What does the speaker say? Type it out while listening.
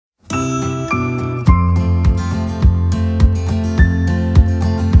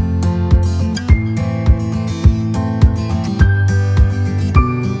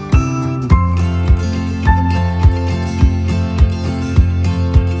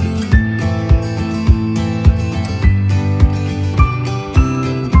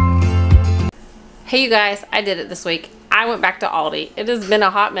Hey you guys, I did it this week. I went back to Aldi. It has been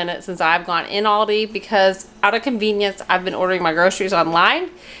a hot minute since I've gone in Aldi because out of convenience, I've been ordering my groceries online.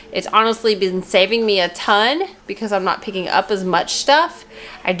 It's honestly been saving me a ton because I'm not picking up as much stuff.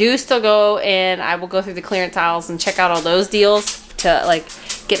 I do still go and I will go through the clearance aisles and check out all those deals to like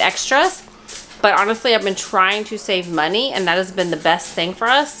get extras. But honestly, I've been trying to save money and that has been the best thing for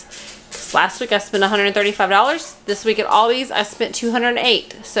us. Last week I spent $135. This week at Aldi's I spent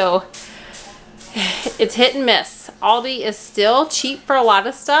 $208. So it's hit and miss. Aldi is still cheap for a lot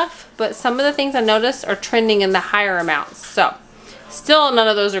of stuff, but some of the things I noticed are trending in the higher amounts. So still none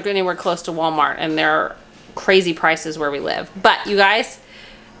of those are anywhere close to Walmart and they're crazy prices where we live. But you guys,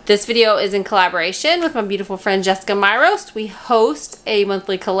 this video is in collaboration with my beautiful friend Jessica Myrost. We host a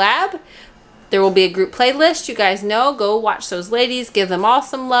monthly collab. There will be a group playlist. You guys know, go watch those ladies, give them all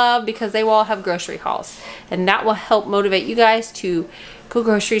some love because they will all have grocery hauls. And that will help motivate you guys to go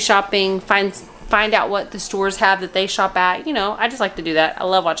grocery shopping, find out what the stores have that they shop at. You know, I just like to do that. I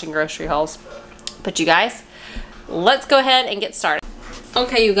love watching grocery hauls. But you guys, let's go ahead and get started.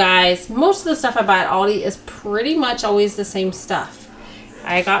 Okay, you guys, most of the stuff I buy at Aldi is pretty much always the same stuff.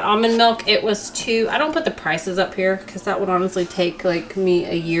 I got almond milk. It was I don't put the prices up here because that would honestly take like me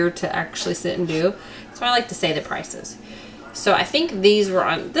a year to actually sit and do. So I like to say the prices. So I think these were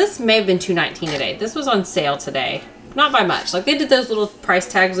on, this may have been $2.19 today. This was on sale today. Not by much. Like they did those little price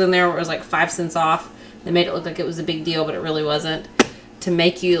tags in there where it was like 5 cents off. They made it look like it was a big deal, but it really wasn't. To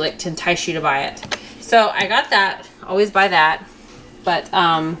make you like, to entice you to buy it. So I got that. Always buy that. But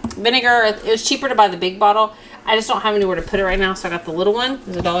vinegar, it was cheaper to buy the big bottle. I just don't have anywhere to put it right now, so I got the little one. It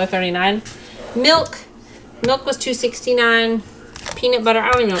was $1.39. Milk was $2.69. Peanut butter, I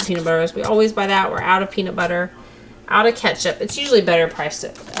don't even know what peanut butter is. We always buy that. We're out of peanut butter. Out of ketchup. It's usually better priced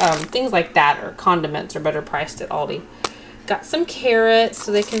at things like that, or condiments are better priced at Aldi. Got some carrots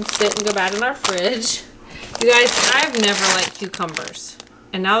so they can sit and go bad in our fridge. You guys, I've never liked cucumbers,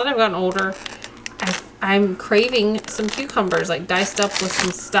 and now that I've gotten older, I'm craving some cucumbers, like diced up with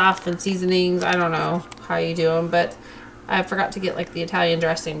some stuff and seasonings. I don't know how you do them, but I forgot to get like the Italian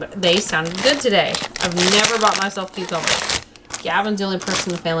dressing, but they sounded good today. I've never bought myself cucumbers. Gavin's the only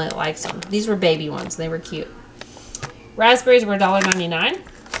person in the family that likes them. These were baby ones. They were cute. Raspberries were $1.99.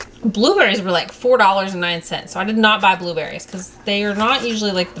 Blueberries were like $4.09. So I did not buy blueberries because they are not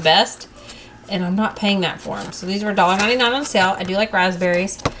usually like the best, and I'm not paying that for them. So these were $1.99 on sale. I do like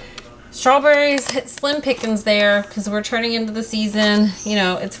raspberries. Strawberries, hit slim pickings there because we're turning into the season. You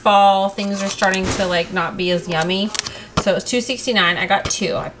know, it's fall. Things are starting to like not be as yummy. So it was $2.69. I got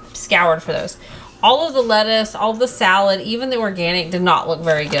 2. I scoured for those. All of the lettuce, all of the salad, even the organic did not look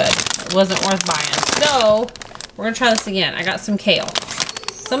very good. It wasn't worth buying. So we're going to try this again. I got some kale.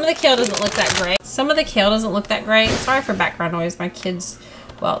 Some of the kale doesn't look that great. Sorry for background noise. My kids,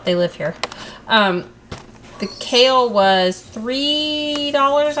 well, they live here. The kale was $3,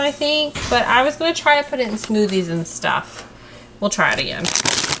 I think, but I was going to try to put it in smoothies and stuff. We'll try it again.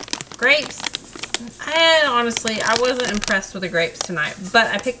 Grapes, and honestly, I wasn't impressed with the grapes tonight, but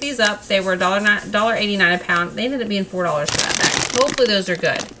I picked these up. They were $1.89 a pound. They ended up being $4 for that bag. Hopefully those are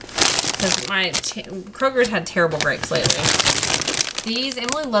good, because my Kroger's had terrible grapes lately. These,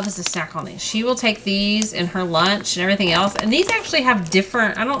 Emily loves to snack on these. She will take these in her lunch and everything else, and these actually have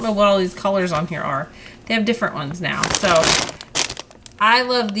different, I don't know what all these colors on here are. They have different ones now. So I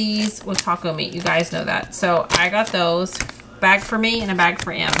love these with taco meat. You guys know that. So I got those. Bag for me and a bag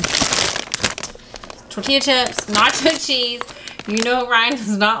for M. Tortilla chips, nacho cheese. You know Ryan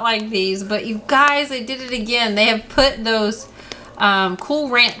does not like these, but you guys, they did it again. They have put those Cool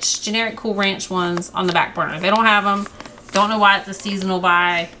Ranch, generic Cool Ranch ones on the back burner. They don't have them. Don't know why it's a seasonal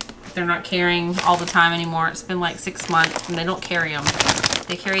buy. They're not carrying all the time anymore. It's been like 6 months and they don't carry them.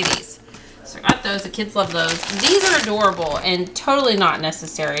 They carry these. So I got those. The kids love those. These are adorable and totally not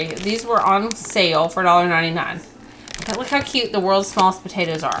necessary. These were on sale for $1.99. But look how cute the world's smallest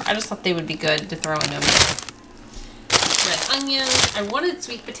potatoes are. I just thought they would be good to throw in them. Red onions. I wanted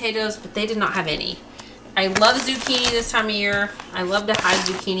sweet potatoes, but they did not have any. I love zucchini this time of year. I love to hide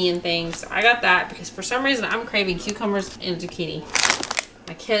zucchini and things. So I got that because for some reason I'm craving cucumbers and zucchini.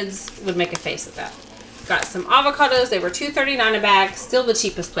 My kids would make a face at that. Got some avocados. They were $2.39 a bag. Still the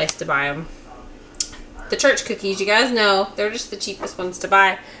cheapest place to buy them. The church cookies, you guys know, they're just the cheapest ones to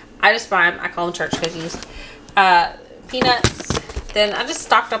buy. I just buy them. I call them church cookies. Peanuts. Then I just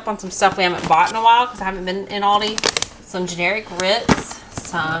stocked up on some stuff we haven't bought in a while because I haven't been in Aldi. Some generic Ritz.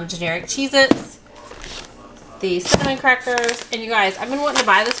 Some generic Cheez-Its. The cinnamon crackers. And you guys, I've been wanting to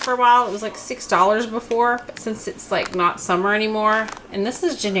buy this for a while. It was like $6 before, but since it's like not summer anymore, and this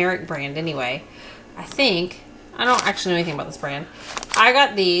is generic brand anyway, I think. I don't actually know anything about this brand. I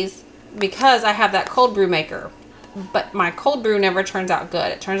got these. because I have that cold brew maker. But my cold brew never turns out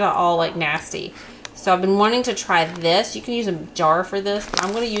good. It turns out all like nasty. So I've been wanting to try this. You can use a jar for this.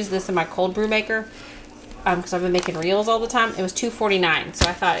 I'm going to use this in my cold brew maker because I've been making reels all the time. It was $2.49, so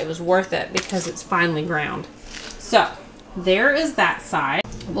I thought it was worth it because it's finely ground. So there is that side.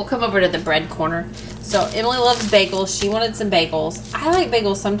 We'll come over to the bread corner. So Emily loves bagels. She wanted some bagels. I like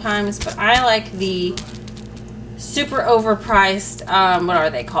bagels sometimes, but I like the super overpriced, what are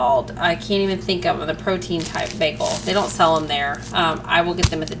they called? I can't even think of the protein type bagel. They don't sell them there. I will get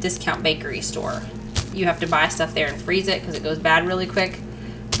them at the discount bakery store. You have to buy stuff there and freeze it because it goes bad really quick.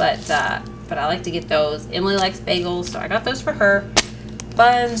 But I like to get those. Emily likes bagels, so I got those for her.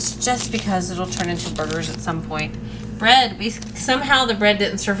 Buns, just because it'll turn into burgers at some point. Bread, somehow the bread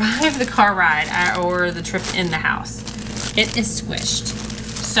didn't survive the car ride or the trip in the house. It is squished.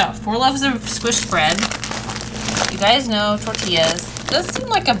 So 4 loaves of squished bread. You guys know tortillas. Does seem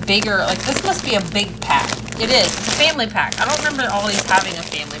like a bigger, like this must be a big pack. It is. It's a family pack. I don't remember Aldi's having a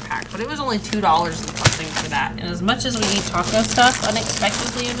family pack, but it was only $2 and something for that. And as much as we eat taco stuff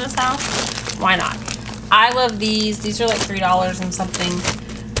unexpectedly in this house, why not? I love these. These are like $3 and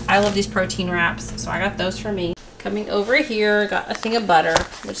something. I love these protein wraps, so I got those for me. Coming over here, got a thing of butter,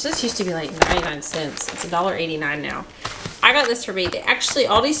 which this used to be like 99 cents. It's $1.89 now. I got this for me. They actually,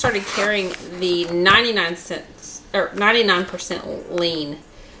 Aldi started carrying the 99 cents or 99% lean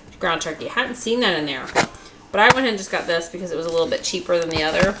ground turkey. I hadn't seen that in there, but I went ahead and just got this because it was a little bit cheaper than the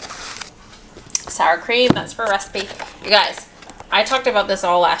other. Sour cream, that's for a recipe. You guys, I talked about this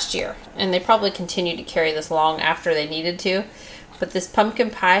all last year, and they probably continued to carry this long after they needed to. But this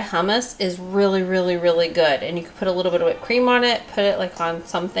pumpkin pie hummus is really, really, really good. And you can put a little bit of whipped cream on it, put it like on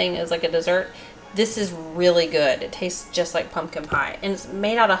something as like a dessert. This is really good. It tastes just like pumpkin pie. And it's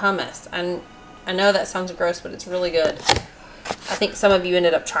made out of hummus. And I know that sounds gross, but it's really good. I think some of you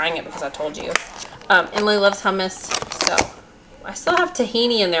ended up trying it because I told you. Emily loves hummus. So I still have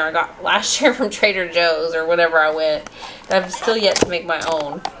tahini in there I got last year from Trader Joe's or whatever I went. And I've still yet to make my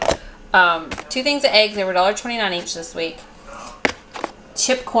own. 2 things of eggs. They were $1.29 each this week.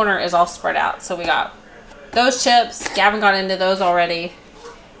 Chip corner is all spread out. So we got those chips. Gavin got into those already.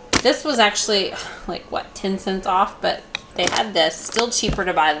 This was actually like what, 10 cents off, but they had this. Still cheaper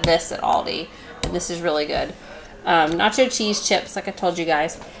to buy this at Aldi. And this is really good. Nacho cheese chips, like I told you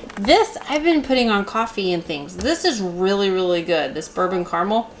guys. This I've been putting on coffee and things. This is really, really good. This bourbon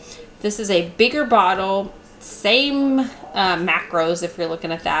caramel. This is a bigger bottle. Same macros if you're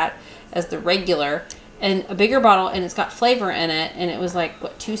looking at that as the regular. And a bigger bottle, and it's got flavor in it, and it was like,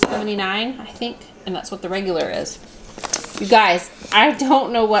 what, $2.79, I think? And that's what the regular is. You guys, I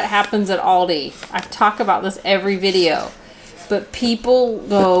don't know what happens at Aldi. I talk about this every video. But people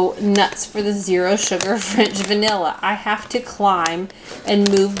go nuts for the zero sugar French vanilla. I have to climb and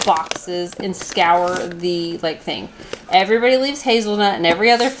move boxes and scour the, like, thing. Everybody leaves hazelnut and every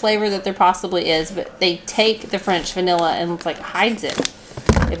other flavor that there possibly is, but they take the French vanilla and, it's like, hides it.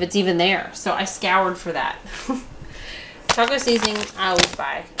 If it's even there. So I scoured for that. Chocolate seasoning, I always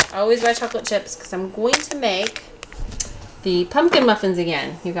buy. I always buy chocolate chips because I'm going to make the pumpkin muffins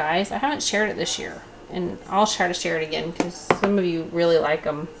again, you guys. I haven't shared it this year. And I'll try to share it again because some of you really like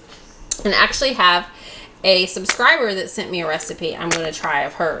them. And I actually have a subscriber that sent me a recipe I'm going to try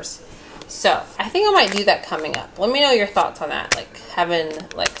of hers. So I think I might do that coming up. Let me know your thoughts on that. Like having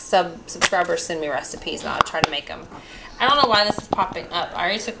like subscribers send me recipes and I'll try to make them. I don't know why this is popping up. I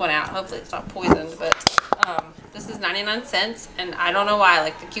already took one out. Hopefully it's not poisoned, but this is 99 cents, and I don't know why.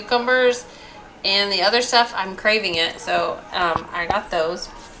 Like the cucumbers and the other stuff, I'm craving it, so I got those.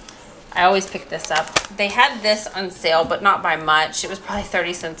 I always pick this up. They had this on sale, but not by much. It was probably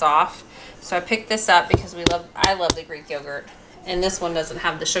 30 cents off, so I picked this up because I love the Greek yogurt, and this one doesn't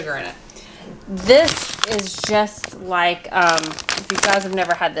have the sugar in it. This is just like, if you guys have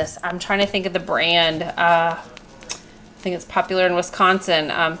never had this, I'm trying to think of the brand. I think it's popular in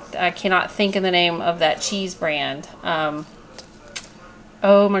Wisconsin. I cannot think of the name of that cheese brand. Oh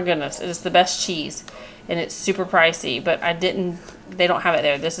my goodness, it is the best cheese. And it's super pricey, but they don't have it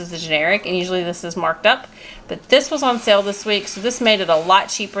there. This is the generic, and usually this is marked up. But this was on sale this week, so this made it a lot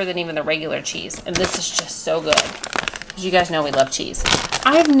cheaper than even the regular cheese. And this is just so good. As you guys know, we love cheese.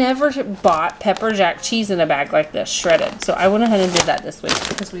 I've never bought pepper jack cheese in a bag like this, shredded. So I went ahead and did that this week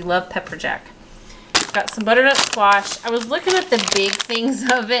because we love pepper jack. Got some butternut squash. I was looking at the big things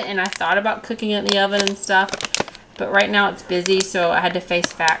of it, and I thought about cooking it in the oven and stuff. But right now it's busy, so I had to face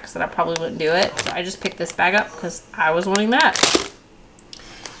facts that I probably wouldn't do it. So I just picked this bag up because I was wanting that.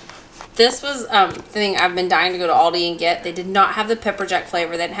 This was the thing I've been dying to go to Aldi and get. They did not have the pepper jack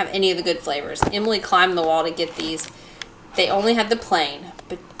flavor. They didn't have any of the good flavors. Emily climbed the wall to get these. They only had the plain.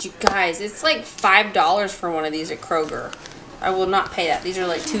 But you guys, it's like $5 for one of these at Kroger. I will not pay that. These are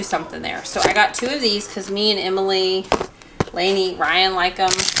like $2 something there. So I got 2 of these because me and Emily, Lainey, Ryan like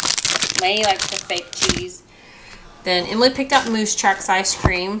them. Lainey likes the fake cheese. Then Emily picked out Moose Tracks ice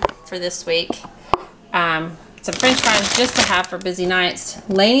cream for this week. Some French fries just to have for busy nights.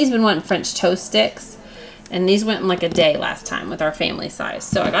 Lainey's been wanting French toast sticks. And these went in like a day last time with our family size.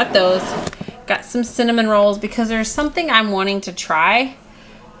 So I got those. Got some cinnamon rolls because there's something I'm wanting to try.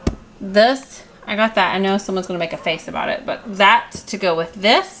 This, I got that. I know someone's going to make a face about it. But that to go with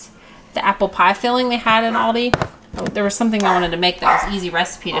this. The apple pie filling they had in Aldi. Oh, there was something I wanted to make that was easy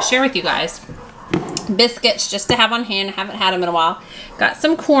recipe to share with you guys. Biscuits just to have on hand. I haven't had them in a while. Got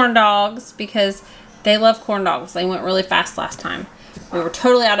some corn dogs because they love corn dogs. They went really fast last time. We were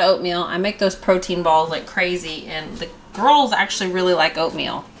totally out of oatmeal. I make those protein balls like crazy, and the girls actually really like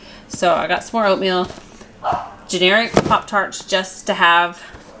oatmeal. So I got some more oatmeal. Generic Pop-Tarts just to have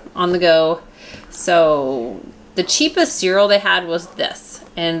on the go. So the cheapest cereal they had was this,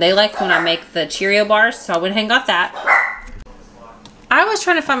 and they like when I make the Cheerio bars, so I went ahead and got that. I was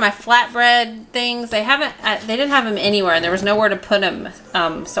trying to find my flatbread things. They didn't have them anywhere, and there was nowhere to put them.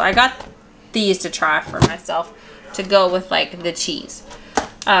 So I got these to try for myself to go with like the cheese.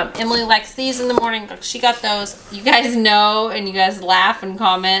 Emily likes these in the morning. She got those. You guys know, and you guys laugh and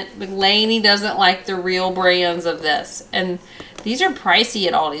comment, but Lainey doesn't like the real brands of this. And these are pricey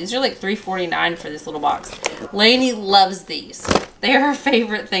at Aldi. These are like $3.49 for this little box. Lainey loves these. They are her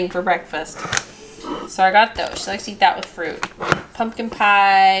favorite thing for breakfast. So I got those. She likes to eat that with fruit. Pumpkin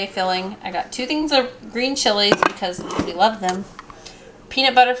pie filling. I got 2 things of green chilies because we love them.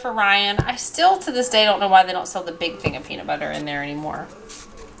 Peanut butter for Ryan. I still to this day don't know why they don't sell the big thing of peanut butter in there anymore.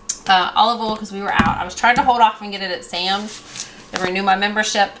 Olive oil because we were out. I was trying to hold off and get it at Sam's. They renewed my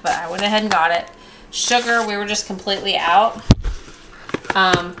membership, but I went ahead and got it. Sugar, we were just completely out.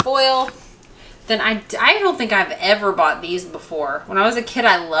 Foil. Then I don't think I've ever bought these before. When I was a kid,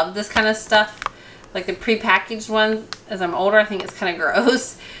 I loved this kind of stuff. Like the prepackaged one. As I'm older, I think it's kind of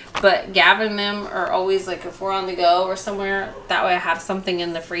gross. But Gavin and them are always like if we're on the go or somewhere, that way I have something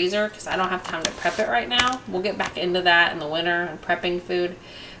in the freezer because I don't have time to prep it right now. We'll get back into that in the winter and prepping food.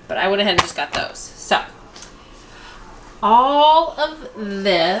 But I went ahead and just got those. So, all of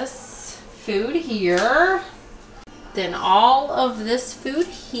this food here. Then all of this food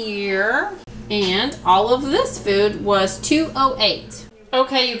here. And all of this food was $2.08.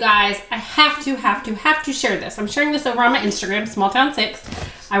 Okay, you guys, I have to share this. I'm sharing this over on my Instagram, SmallTown6.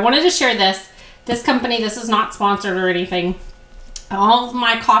 I wanted to share this. This company, this is not sponsored or anything. All of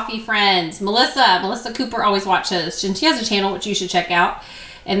my coffee friends, Melissa Cooper always watches, and she has a channel which you should check out.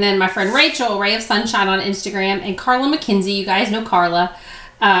 And then my friend Rachel, Ray of Sunshine on Instagram, and Carla McKenzie. You guys know Carla,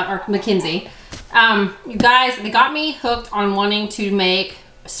 or McKenzie. You guys, they got me hooked on wanting to make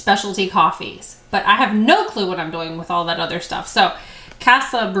specialty coffees. But I have no clue what I'm doing with all that other stuff. So,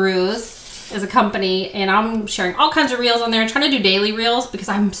 Casabrews is a company, and I'm sharing all kinds of reels on there. I'm trying to do daily reels because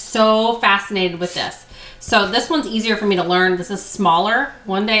I'm so fascinated with this. So this one's easier for me to learn. This is smaller.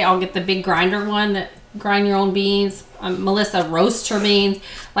 One day I'll get the big grinder one that grind your own beans. Melissa roasts her beans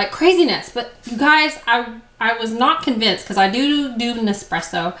like craziness. But you guys, I was not convinced because I do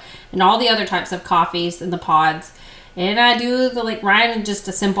Nespresso and all the other types of coffees and the pods. And I do the, like, Ryan is just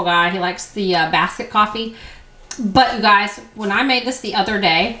a simple guy. He likes the basket coffee. But you guys, when I made this the other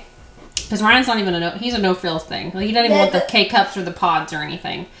day, because Ryan's not even he's a no frills thing. Like, he doesn't even want the K-cups or the pods or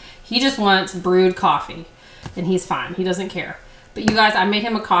anything. He just wants brewed coffee, and he's fine. He doesn't care. But you guys, I made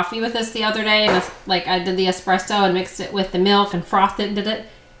him a coffee with this the other day, and like I did the espresso and mixed it with the milk and frothed it and did it.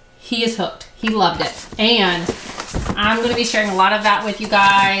 He is hooked. He loved it. And I'm going to be sharing a lot of that with you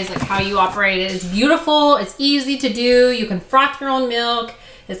guys, like how you operate it. It's beautiful. It's easy to do. You can froth your own milk.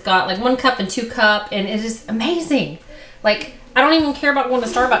 It's got like 1 cup and 2 cup, and it is amazing. Like, I don't even care about going to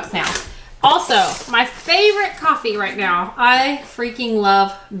Starbucks now. Also, my favorite coffee right now, I freaking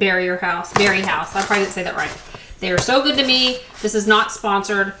love Berry House. I probably didn't say that right. They are so good to me. This is not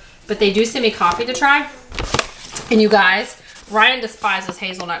sponsored, but they do send me coffee to try. And you guys, Ryan despises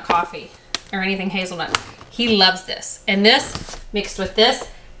hazelnut coffee or anything hazelnut. He loves this. And this mixed with this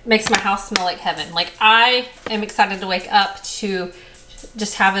makes my house smell like heaven. Like, I am excited to wake up to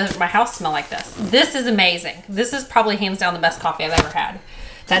just have my house smell like this. This is amazing. This is probably hands down the best coffee I've ever had.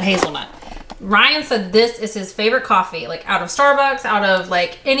 That hazelnut. Ryan said this is his favorite coffee, like out of Starbucks, out of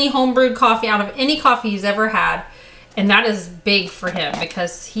like any homebrewed coffee, out of any coffee he's ever had. And that is big for him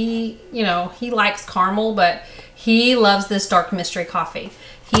because he, you know, he likes caramel, but he loves this dark mystery coffee.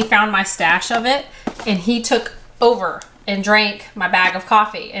 He found my stash of it and he took over and drank my bag of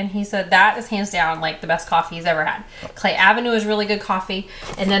coffee, and he said that is hands down like the best coffee he's ever had. Clay Avenue is really good coffee,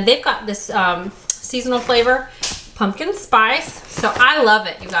 and then they've got this seasonal flavor, pumpkin spice. So I love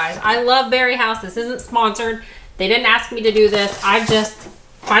it, you guys. I love Berry House. This isn't sponsored. They didn't ask me to do this. I just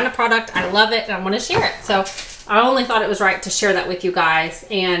find a product, I love it, and I want to share it. So I only thought it was right to share that with you guys,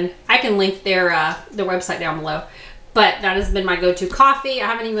 and I can link their website down below. But that has been my go-to coffee. I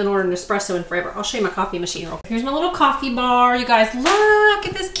haven't even ordered an espresso in forever. I'll show you my coffee machine real quick. Here's my little coffee bar. You guys, look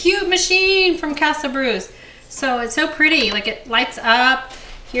at this cute machine from Casabrews. So it's so pretty. Like, it lights up.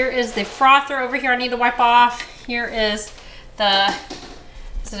 Here is the frother over here I need to wipe off. Here is the,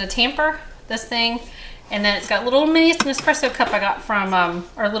 is it a tamper? This thing. And then it's got a little mini espresso cup I got from,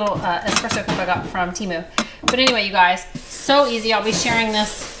 or a little espresso cup I got from Temu. But anyway, you guys, so easy. I'll be sharing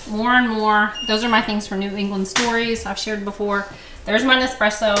this more and more. Those are my things from New England Stories I've shared before. There's my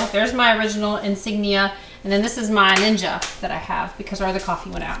Nespresso. There's my original Insignia. And then this is my Ninja that I have because our other coffee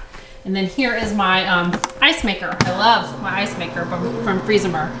went out. And then here is my ice maker. I love my ice maker from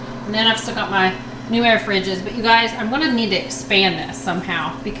Freezemer. And then I've still got my new air fridges. But you guys, I'm going to need to expand this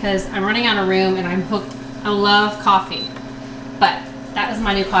somehow because I'm running out of room and I'm hooked. I love coffee. But that is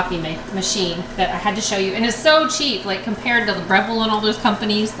my new coffee machine that I had to show you. And it's so cheap, like compared to the Breville and all those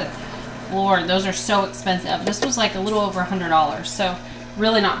companies that, Lord, those are so expensive. This was like a little over $100. So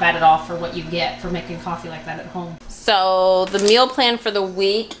really not bad at all for what you get for making coffee like that at home. So the meal plan for the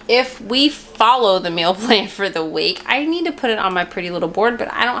week, if we follow the meal plan for the week, I need to put it on my pretty little board,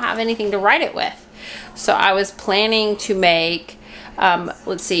 but I don't have anything to write it with. So I was planning to make,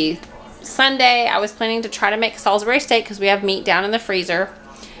 let's see, Sunday, I was planning to try to make Salisbury steak because we have meat down in the freezer.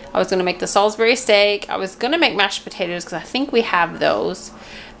 I was going to make the Salisbury steak. I was going to make mashed potatoes because I think we have those.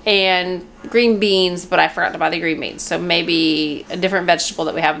 And green beans, but I forgot to buy the green beans. So maybe a different vegetable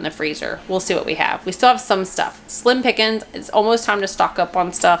that we have in the freezer. We'll see what we have. We still have some stuff. Slim pickings. It's almost time to stock up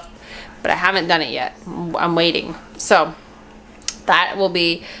on stuff, but I haven't done it yet. I'm waiting. So that will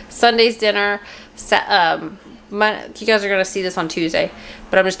be Sunday's dinner. You guys are going to see this on Tuesday,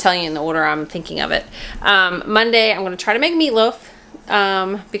 but I'm just telling you in the order I'm thinking of it. Monday, I'm going to try to make meatloaf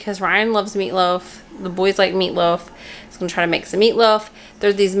because Ryan loves meatloaf. The boys like meatloaf. So I'm going to try to make some meatloaf.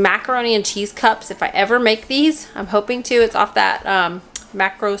 There's these macaroni and cheese cups. If I ever make these, I'm hoping to. It's off that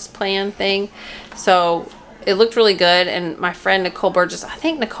macros plan thing. So it looked really good. And my friend Nicole Burgess, I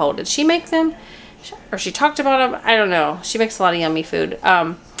think Nicole, did she make them? Or she talked about them? I don't know. She makes a lot of yummy food.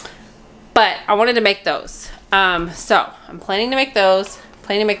 But I wanted to make those. So I'm planning to make those,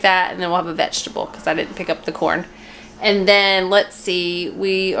 planning to make that, and then we'll have a vegetable because I didn't pick up the corn. And then let's see,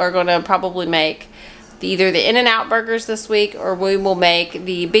 we are going to probably make either the In-N-Out burgers this week, or we will make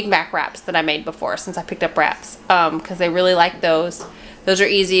the Big Mac wraps that I made before since I picked up wraps because they really like those. Those are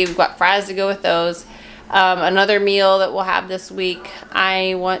easy. We've got fries to go with those. Another meal that we'll have this week,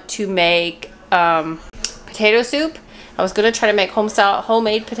 I want to make potato soup. I was going to try to make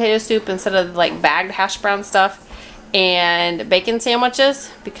homemade potato soup instead of like bagged hash brown stuff, and bacon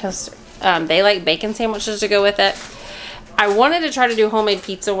sandwiches because they like bacon sandwiches to go with it. I wanted to try to do homemade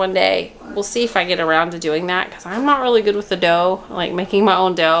pizza one day. We'll see if I get around to doing that because I'm not really good with the dough, like making my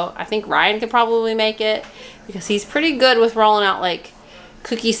own dough. I think Ryan could probably make it because he's pretty good with rolling out like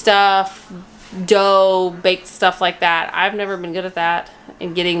cookie stuff, dough, baked stuff like that. I've never been good at that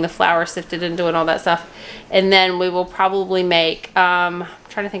and getting the flour sifted into it and all that stuff. And then we will probably make, I'm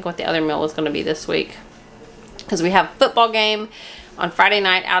trying to think what the other meal was going to be this week because we have a football game on Friday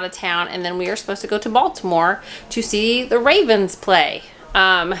night out of town, and then we are supposed to go to Baltimore to see the Ravens play.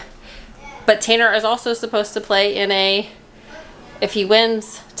 But Tanner is also supposed to play in a, if he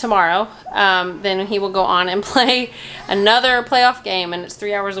wins tomorrow, then he will go on and play another playoff game, and it's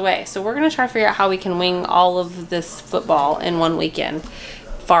 3 hours away. So we're going to try to figure out how we can wing all of this football in one weekend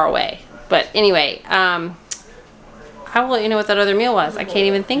far away. But anyway, I will let you know what that other meal was. I can't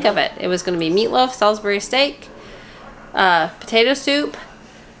even think of it. It was going to be meatloaf, Salisbury steak, potato soup,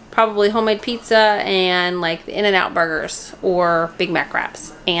 probably homemade pizza, and like the In-N-Out burgers or Big Mac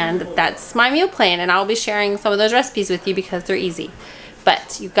wraps. And that's my meal plan, and I'll be sharing some of those recipes with you because they're easy.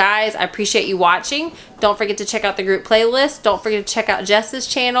 But you guys, I appreciate you watching. Don't forget to check out the group playlist. Don't forget to check out Jess's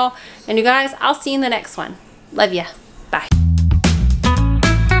channel. And you guys, I'll see you in the next one. Love ya. Bye.